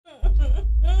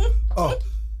Oh,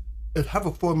 it's have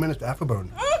a 4-minute afterburn.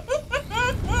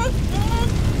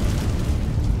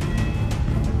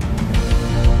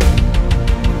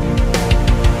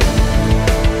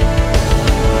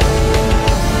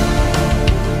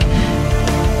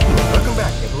 Welcome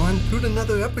back, everyone, to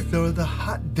another episode of the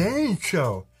Hot Dang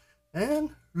Show.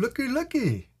 And looky,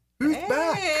 who's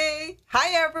back? Hey!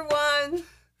 Hi, everyone!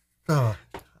 So,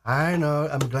 I know,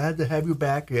 I'm glad to have you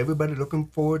back. Everybody looking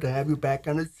forward to have you back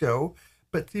on the show.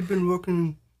 But you've been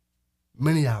working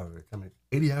many hours.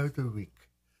 80 hours a week.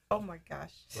 Oh my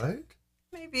gosh. Right?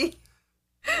 Maybe.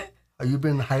 Have you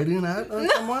been hiding out on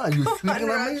someone? Are you sneaking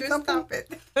on me or something? Stop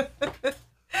it.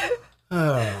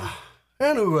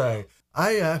 Anyway,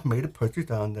 I made a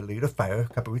purchase on the Leader Fire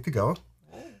a couple weeks ago.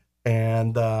 Oh.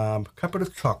 And a couple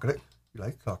of chocolate. You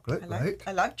like chocolate, right?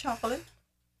 I like chocolate.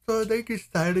 So they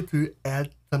decided to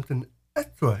add something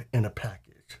extra in a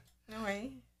package. No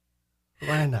way.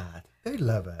 Why not? They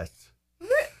love us.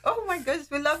 Oh my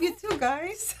goodness, we love you too,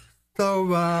 guys. So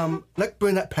let's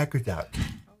bring that package out.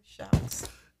 Oh, shucks.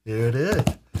 There it is.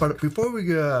 But before we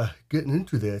get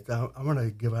into this, I want to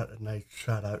give out a nice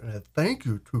shout out and a thank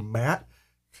you to Matt,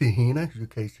 Shahina,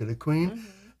 UK CHILLI QUEEN,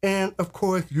 and of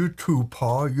course you too,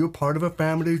 Paul. You're part of a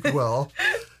family as well.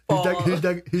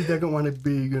 he doesn't want to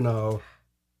be,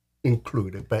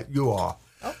 included, but you are.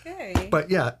 Okay. But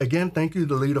yeah, again, thank you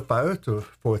to Leader Fire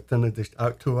for sending this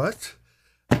out to us.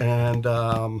 And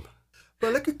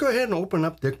but let's go ahead and open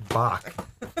up this box.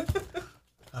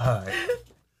 All right.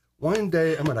 One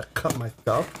day I'm gonna cut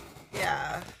myself.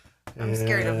 Yeah. I'm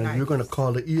scared of knives. You're gonna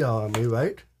call the ER on me,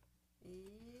 right?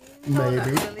 No,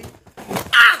 Maybe. not really.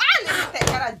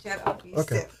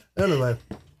 Okay. Anyway,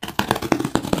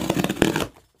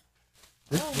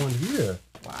 this one here.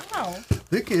 Wow.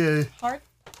 This is Heart.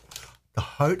 the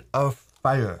Heart of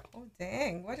Fire. Oh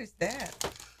dang! What is that?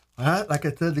 Like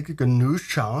I said, this is a new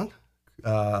sound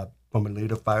from a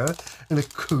Leader Fire, and it's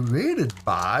created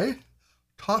by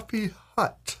Toffee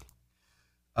Hutt.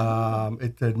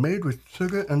 It's made with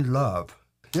sugar and love.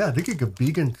 Yeah, this is a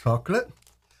vegan chocolate,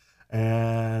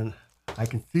 and I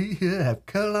can see here I have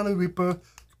Carolina Reaper,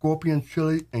 Scorpion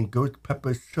chili, and ghost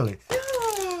pepper chili.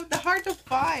 Oh, the Heart of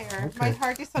Fire. Okay. My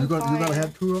heart is on You're fire. gonna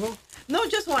have 2 of them? No,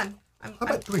 just one. How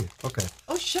about 3? Okay.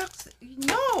 Oh shucks,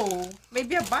 no.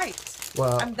 Maybe a bite.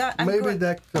 Well, I'm done. I'm maybe good.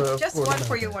 that's Just one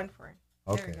for you, one for.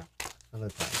 Okay. There you go.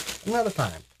 Another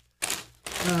time.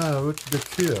 What's this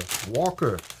here?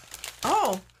 Walker.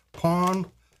 Oh. Pawn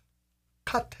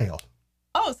cocktail.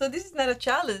 Oh, so this is not a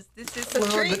chalice. This is a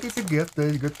treat. This is a gift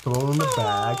that you could throw in the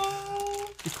bag.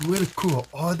 It's really cool.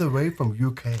 All the way from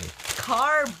UK.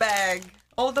 Carb bag.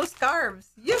 All those carbs.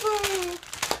 Yoo-hoo.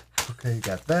 Okay, you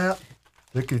got that.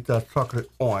 This is chocolate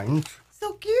orange.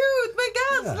 So cute. My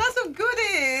gosh, Yeah. lots of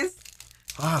goodies.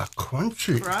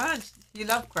 Crunchy. Crunch. You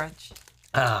love crunch.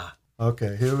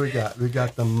 Okay, here we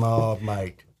got the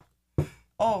Marmite.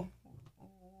 Oh.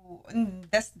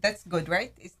 That's good,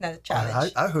 right? It's not a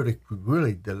challenge. I heard it's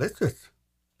really delicious.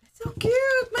 It's so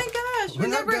cute. My gosh. We're We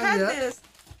not never done had yet. this.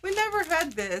 We never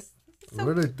had this. So,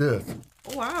 What is this?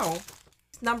 wow.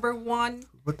 Number 1.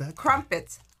 What that?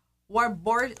 Crumpets.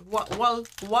 Walbortons.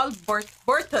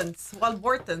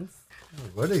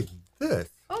 What is this?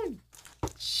 Oh,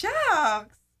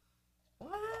 shucks.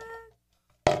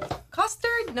 What?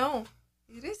 Custard? No.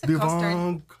 It is a custard.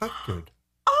 Divine custard.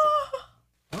 Oh,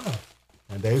 Oh,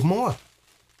 and there's more.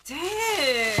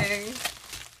 dang.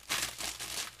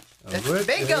 That's What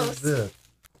bagels. is this?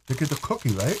 Look at the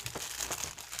cookie, right?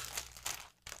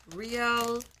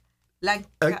 Real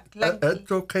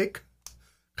Extra cake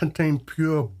contain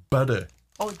pure butter.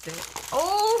 Oh, dang.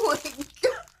 Oh, my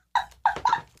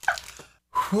God.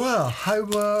 Well, how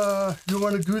you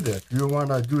want to do this? You want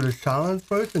to do the challenge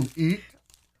first and eat?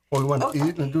 Or you want to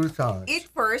eat and do the challenge? Eat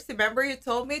first. Remember you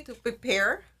told me to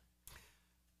prepare?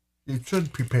 You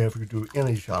should prepare if you do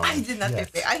any challenge. I did not yes.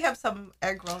 prepare. I have some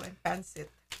egg roll and pancit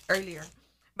earlier.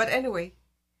 But anyway,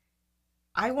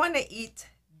 I want to eat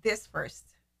this first.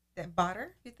 The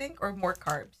butter, you think? Or more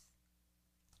carbs?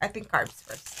 I think carbs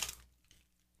first.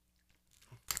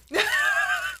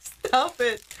 Stop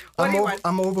it. What do you want?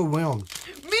 I'm overwhelmed.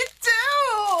 Me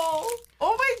too.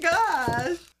 Oh my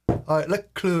gosh. All right, let's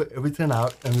clear everything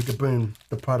out and we can bring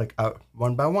the product out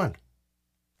one by one.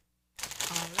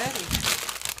 Already.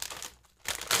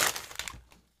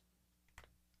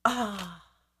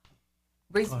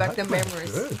 Brings back the that smells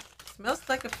memories. good. Smells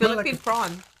like a Smell like Philippine a-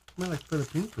 prawn. Smell like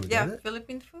Philippine food, Yeah, doesn't it?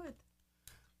 Philippine food.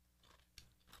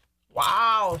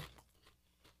 Wow.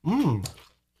 Mmm.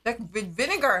 Like with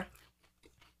vinegar.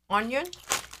 Onion.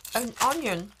 An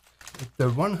onion. It's the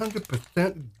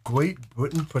 100% Great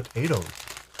Britain potatoes.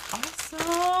 Awesome.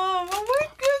 Oh my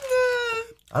goodness.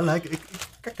 I like it. It's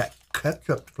got that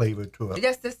ketchup flavor to it.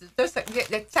 Yes, there's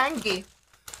the tangy.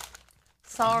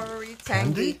 Sorry,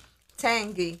 tangy. Tangy?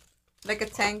 Tangy. Like a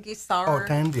tangy, Oh, sour.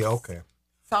 tangy. Okay.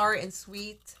 Sour and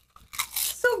sweet.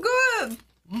 So good.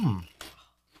 Mmm.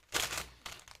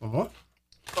 What?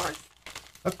 Of course.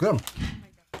 That's good. Oh my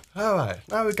God. All right.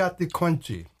 Now we got the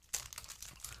crunchy.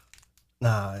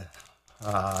 Now,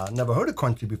 never heard of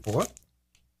crunchy before.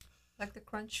 Like the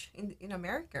crunch in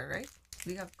America, right?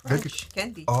 We have crunch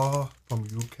candy. Oh, from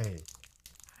UK.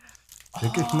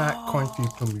 Think it's not crunchy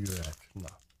from US. No.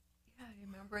 Yeah,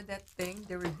 remember that thing,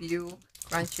 the review?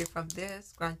 Crunchy from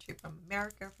this, crunchy from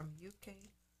America, from UK.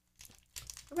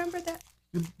 Remember that?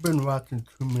 You've been watching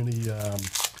too many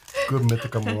Good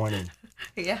Mythical Morning.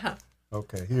 Yeah.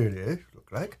 Okay, here it is.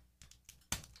 Look like.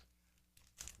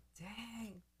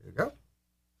 Dang. There you go.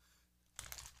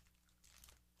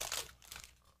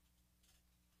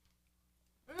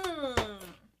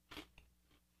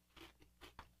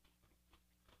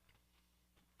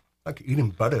 Like eating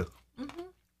butter.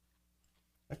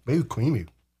 Like very creamy.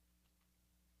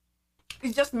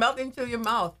 It just melts into your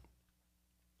mouth.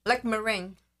 Like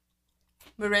meringue.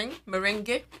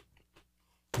 Merengue.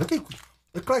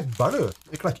 It's like butter.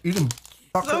 It's like eating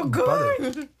chocolate So and good.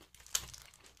 butter.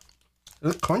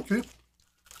 It's crunchy.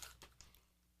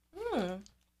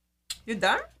 You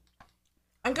done?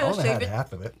 I'm I gonna only save had it.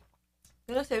 half of it.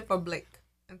 I'm gonna save it for Blake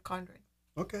and Conrad.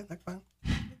 Okay, that's fine.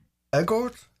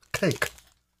 Eggo's cake.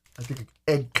 I think it's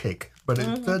egg cake, but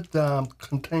it said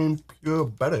contains pure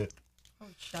butter. Oh,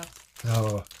 shucks.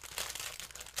 So,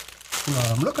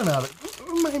 I'm looking at it. It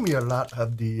reminds me a lot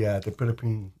of the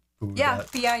Philippine food. Yeah,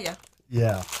 piaya.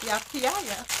 Yeah. Yeah,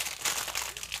 piaya.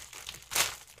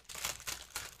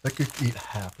 I could eat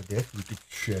half of this. We could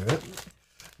share it.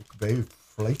 It's very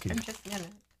flaky. I'm just gonna.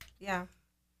 Yeah.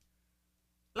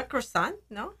 Like croissant?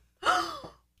 No?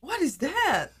 What is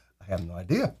that? I have no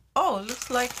idea. Oh, it looks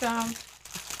like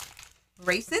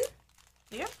raisin.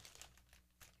 Yeah.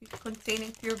 It's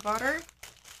containing pure butter.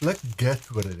 Let's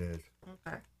guess what it is.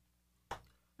 Okay.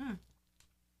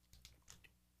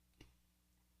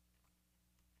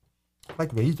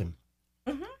 Like raisin.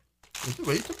 Is it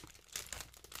raisin?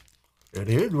 It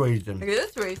is raisin. It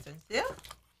is raisins, yeah.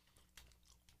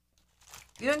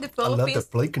 You know, in the I love the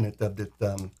Philippines, flakiness of this.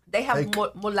 they have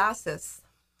cake. molasses.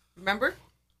 Remember?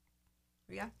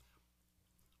 Yeah.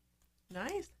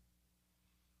 Nice.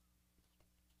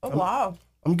 Oh, wow.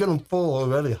 I'm getting full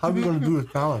already. How are we going to do the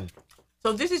challenge?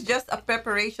 So this is just a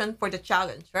preparation for the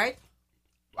challenge, right?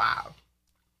 Wow.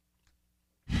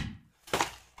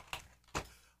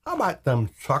 How about them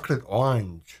chocolate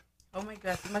orange? Oh my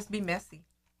God, it must be messy.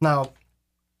 Now,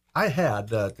 I had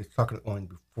the chocolate orange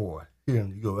before here in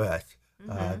the U.S.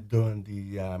 During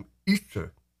the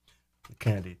Easter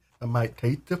candy. It might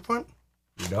taste different.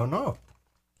 We don't know.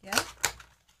 Yeah?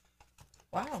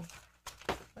 Wow.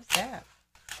 What's that?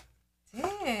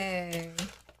 Dang.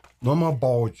 No more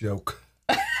ball joke.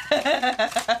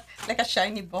 Like a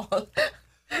shiny ball. All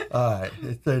right.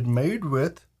 It said made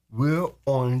with real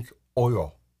orange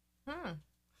oil.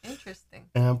 Interesting.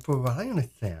 And for what I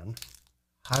understand,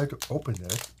 how to open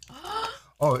this.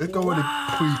 Oh, it's already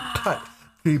pre-cut.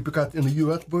 See, because in the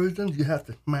U.S. version, you have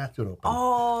to smash it open.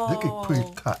 Oh. This is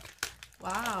pre-cut.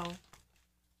 Wow.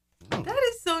 That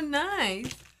is so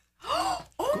nice.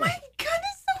 Oh my God,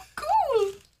 it's so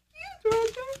cool.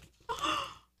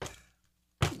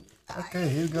 Okay,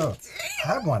 here you go.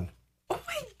 Have one. Oh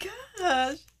my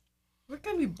gosh. Where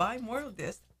can we buy more of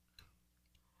this?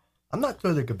 I'm not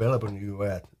sure they're available in the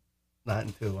U.S. Not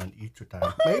until on Easter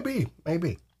time.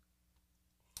 Maybe.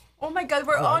 Oh my God,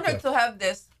 we're I like honored it. to have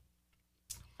this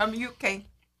from UK.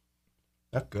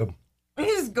 That's good. It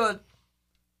is good.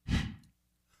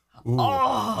 Ooh,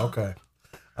 Oh. okay.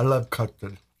 I love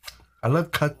custard. I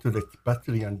love custard,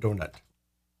 especially on donut.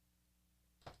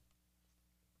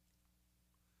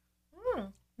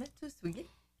 Not too sweet.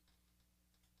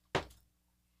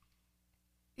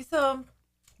 It's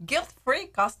guilt-free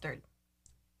custard,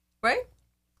 right?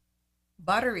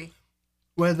 Buttery.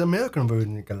 Whereas the American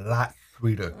version is a lot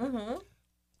sweeter.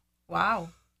 Wow.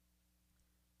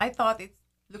 I thought it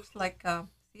looks like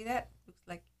see that? Looks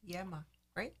like yama,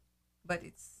 right? But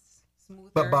it's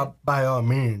smoother. But by all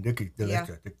means, this is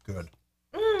delicious. It's good.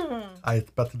 I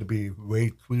expect it to be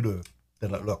way sweeter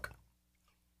than it look.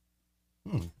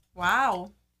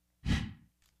 Wow.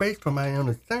 Based on my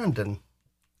understanding,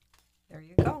 There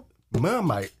you go.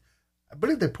 Marmite, I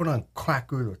believe they put on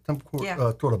crackers or some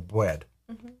sort of bread.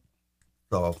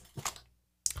 So,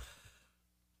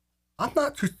 I'm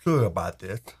not too sure about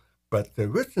this, but the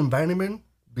rich in vitamin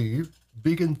B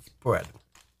vegan spread.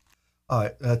 All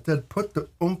right, it said put the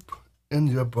oomph in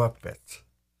your breakfast.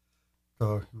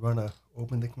 So you want to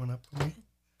open this one up for me?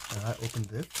 And I open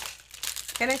this.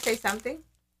 Can I say something?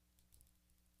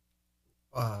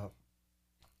 The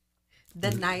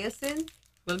niacin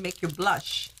will make you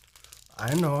blush.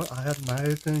 I know. I have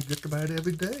niacin just about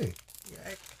every day.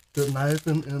 Yeah. The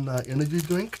niacin in energy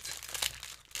drinks.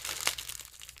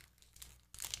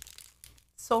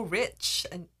 So rich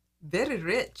and very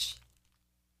rich.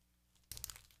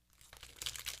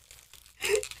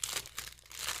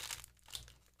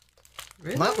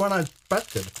 Really? Not what I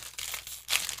expected.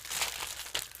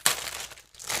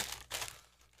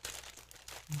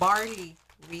 Barley,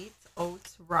 wheat,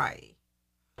 oats, rye.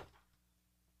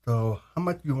 So how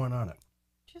much you want on it?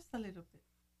 Just a little bit.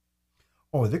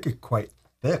 Oh, this is quite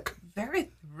thick. Very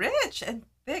rich and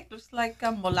thick. Looks like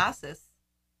molasses.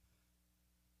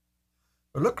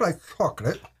 It looks like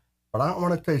chocolate, but I don't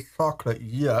want to say chocolate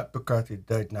yet because it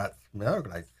does not smell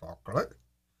like chocolate.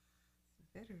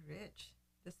 Very rich.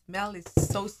 The smell is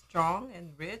so strong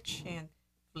and rich and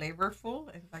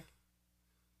flavorful and like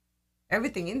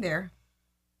everything in there.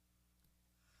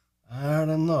 I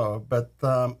don't know, but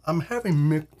I'm having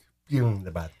mixed feelings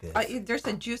about this. There's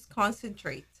a juice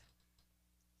concentrate.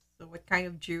 So what kind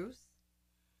of juice?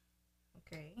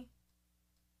 Okay.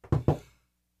 Oh,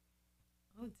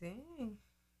 dang.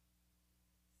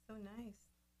 So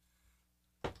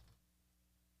nice.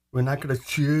 We're not going to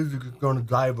cheers. You're going to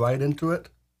dive right into it.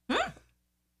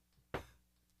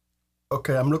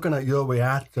 Okay, I'm looking at your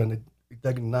reaction. It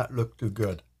does not look too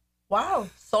good. Wow,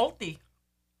 salty.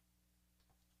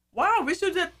 Wow, we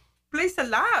should have placed a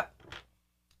lap.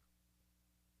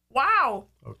 Wow.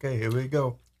 Okay, here we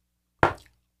go.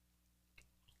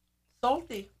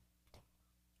 Salty.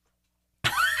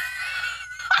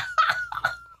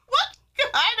 What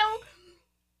kind of...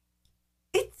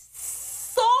 It's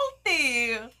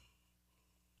salty.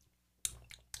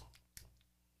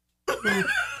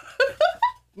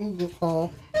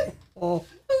 Oh, oh,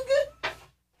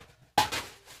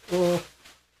 oh,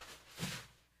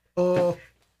 oh.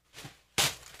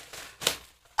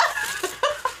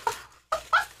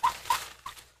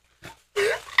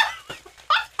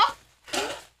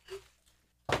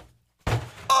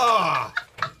 Ah!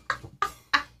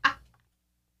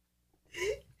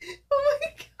 Oh my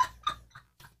God.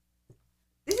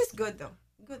 This is good though.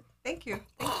 Good. Thank you.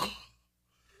 Thank you.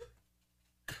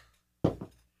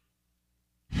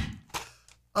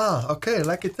 Okay,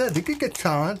 like I said, you could get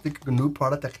challenged. This is a new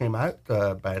product that came out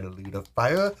by the Lead of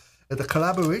Fire. It's a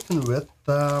collaboration with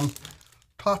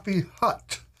Toffee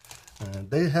Hutt. And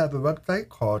they have a website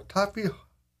called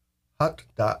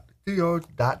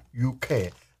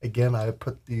toffeehut.co.uk. Again, I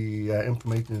put the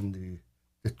information in the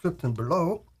description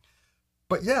below.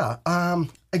 But yeah,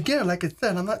 again, like I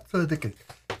said, I'm not sure this is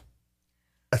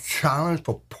a challenge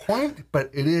for points, but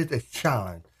it is a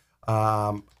challenge.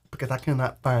 Because I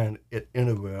cannot find it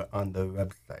anywhere on the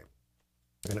website.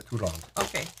 Making it too long.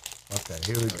 Okay. Okay,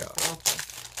 here we go. Okay.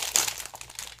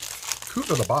 Cute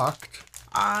little box.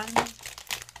 On.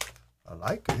 I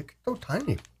like it. It's so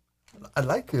tiny. I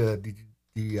like the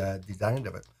design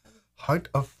of it. Heart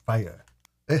of Fire.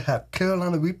 They have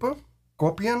Carolina Reaper,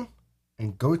 Scorpion,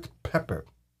 and Ghost Pepper.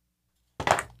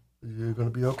 You gonna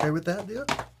be okay with that, dear?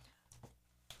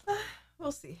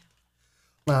 We'll see.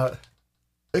 Now,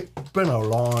 it's been a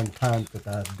long time since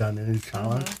I've done any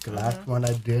challenge. The last one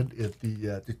I did is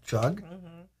the chug.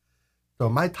 So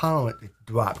my tolerance is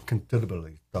dropped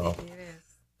considerably. So, It is.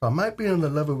 so I might be on the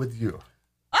level with you.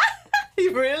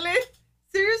 Really?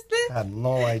 Seriously? I have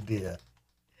no idea.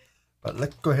 But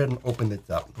let's go ahead and open this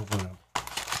up. Open it up.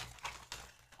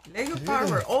 Lego Yeah.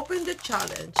 Power, open the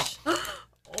challenge.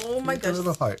 Oh my It's a gosh.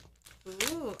 little heart.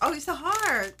 Ooh. Oh, it's a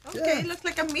heart. Okay, Yeah. it looks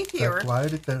like a meteor. That's why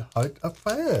it's a Heart of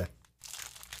Fire.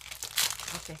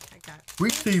 Okay, I got it. We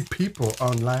see people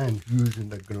online using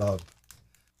the glove.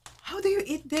 How do you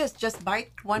eat this? Just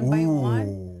bite one by one?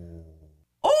 Ooh.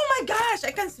 Oh my gosh,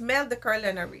 I can smell the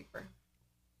Carolina Reaper.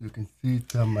 You can see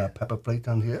some pepper flakes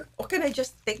on here. Or can I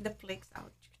just take the flakes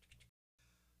out?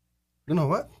 You know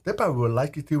what? They probably would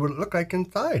like to see what it look like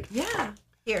inside. Yeah.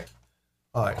 Here.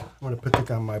 All right, I'm going to put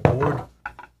this on my board.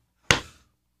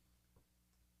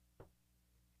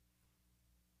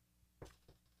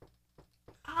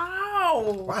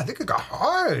 Ow! Wow, this got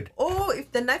hard. Oh,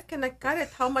 if the knife cannot cut it,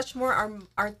 how much more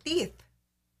our teeth?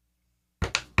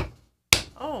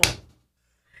 Oh.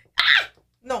 Ah!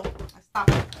 No, stop.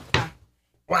 Ah,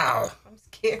 Wow. I'm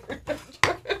scared.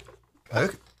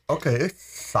 Okay, it's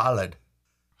solid.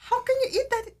 How can you eat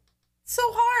that so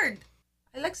hard?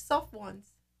 I like soft ones.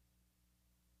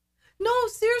 No,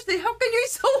 seriously, how can you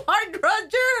eat so hard,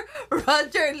 Roger?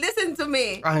 Roger, listen to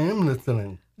me. I am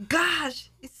listening.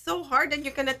 Gosh, it's so hard that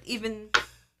you cannot even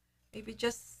Maybe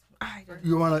just I don't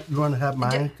know. You wanna have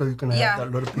mine so you can have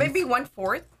that little piece? Maybe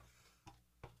 1/4.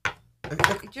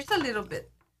 Just a little bit.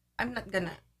 I'm not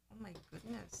gonna. Oh my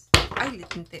goodness.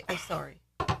 I'm sorry.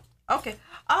 Okay.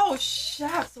 Oh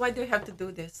shucks. Why do you have to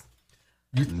do this?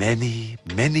 Many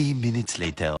minutes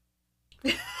later.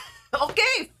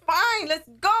 Okay, fine. Let's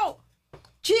go.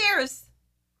 Cheers.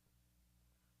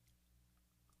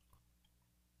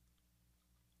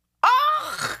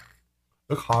 Oh.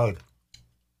 It's hard.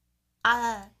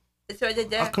 It's right I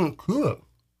there. couldn't chew it.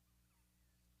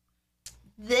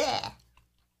 There.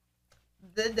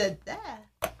 There.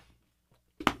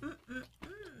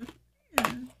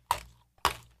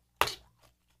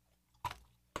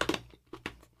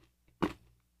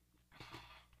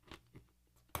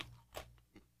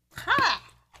 Ha!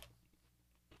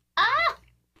 Ah!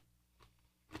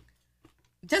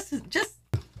 Just.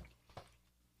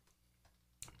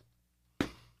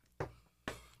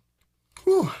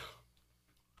 Whew.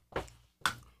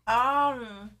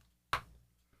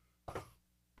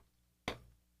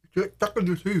 Get stuck in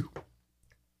your teeth.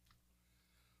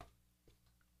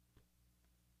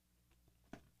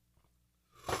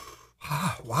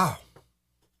 Wow.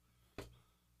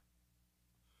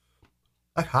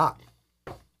 That's hot.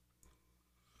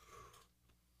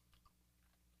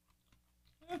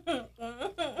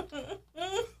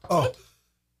 Oh,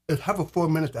 it have a 4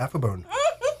 minute afterburn.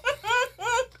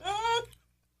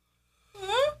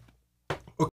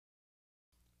 Okay.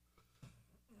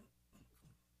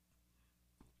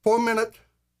 4 minute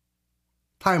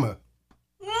timer.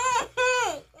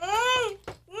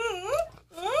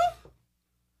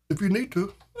 If you need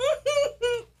to.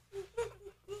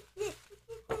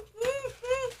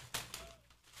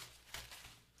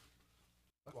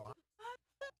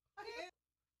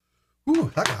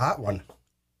 Ooh, that's a hot one.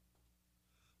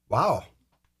 Wow.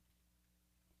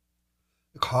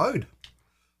 It's hard.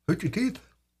 Hurt your teeth.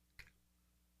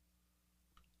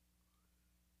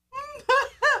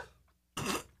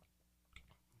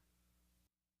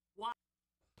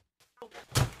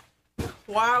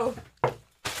 Wow.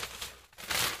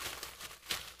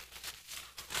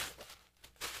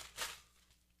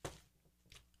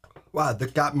 Wow,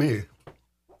 that got me.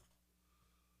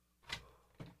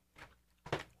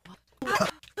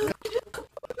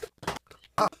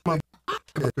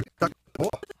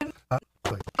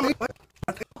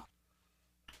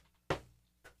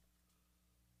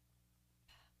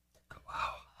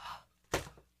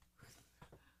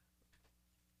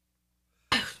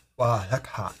 Wow, that's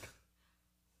hot.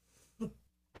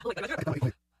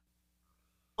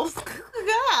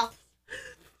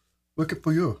 Look it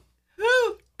for you.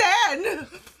 10.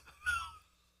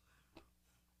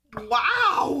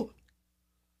 Wow.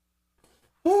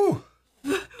 Woo.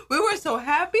 We were so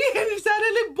happy and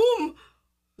suddenly boom.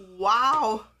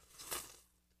 Wow.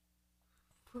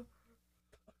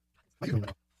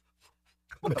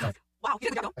 Wow.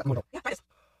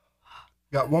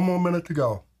 Got 1 more minute to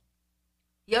go.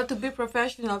 You have to be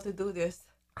professional to do this.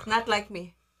 Not like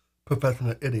me.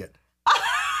 Professional idiot.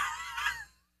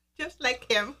 Just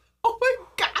like him. Oh my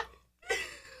God.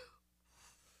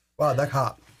 Wow, that's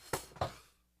hot.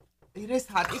 It is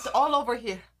hot. It's all over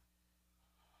here.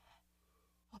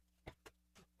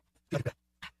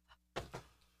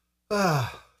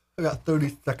 I got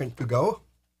 30 seconds to go.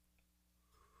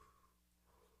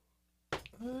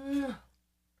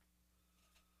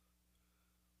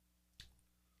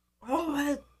 Oh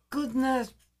my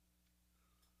goodness.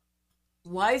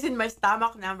 Why is in my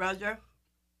stomach now, Roger?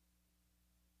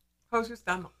 How's your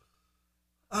stomach?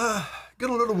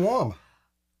 Getting a little warm.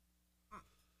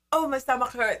 Oh, my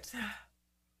stomach hurts.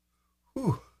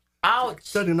 Ooh. Ouch.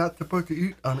 Said you're not supposed to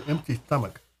eat on an empty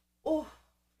stomach. Oh.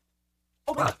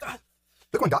 Oh my God.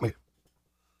 This one got me.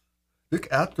 This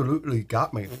absolutely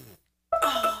got me.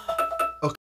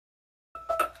 Okay.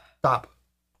 Stop.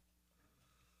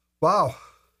 Wow.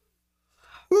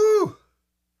 Woo.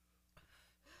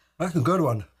 That's a good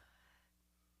one.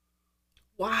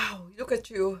 Wow. Look at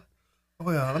you.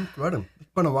 Oh yeah, I'm sweating.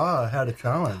 It's been a while I had a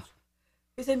challenge.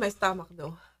 It's in my stomach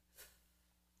though.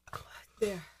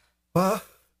 There. Well,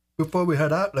 before we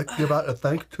head out, let's give out a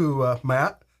thanks to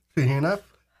Matt, Shahina,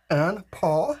 and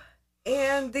Paul.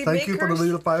 And the Thank you for the makers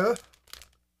lead of fire.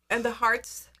 and the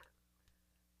hearts.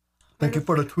 Thank you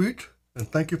for the tweet. And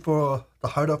thank you for the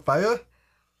heart of fire.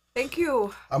 Thank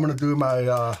you. I'm going to do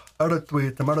my other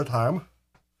tweet some other time.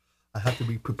 I have to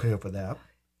be prepared for that.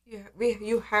 Yeah,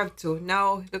 you have to.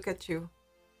 Now look at you.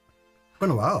 It's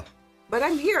been a while. But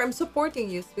I'm here. I'm supporting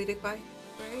you, sweetie pie.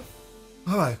 Right?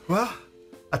 All right. Well,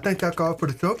 I think that's all for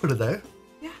the show for today.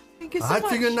 Yeah. Thank you so I'll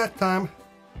much. see you next time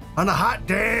on the Hot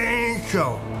Dang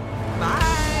Show. Bye.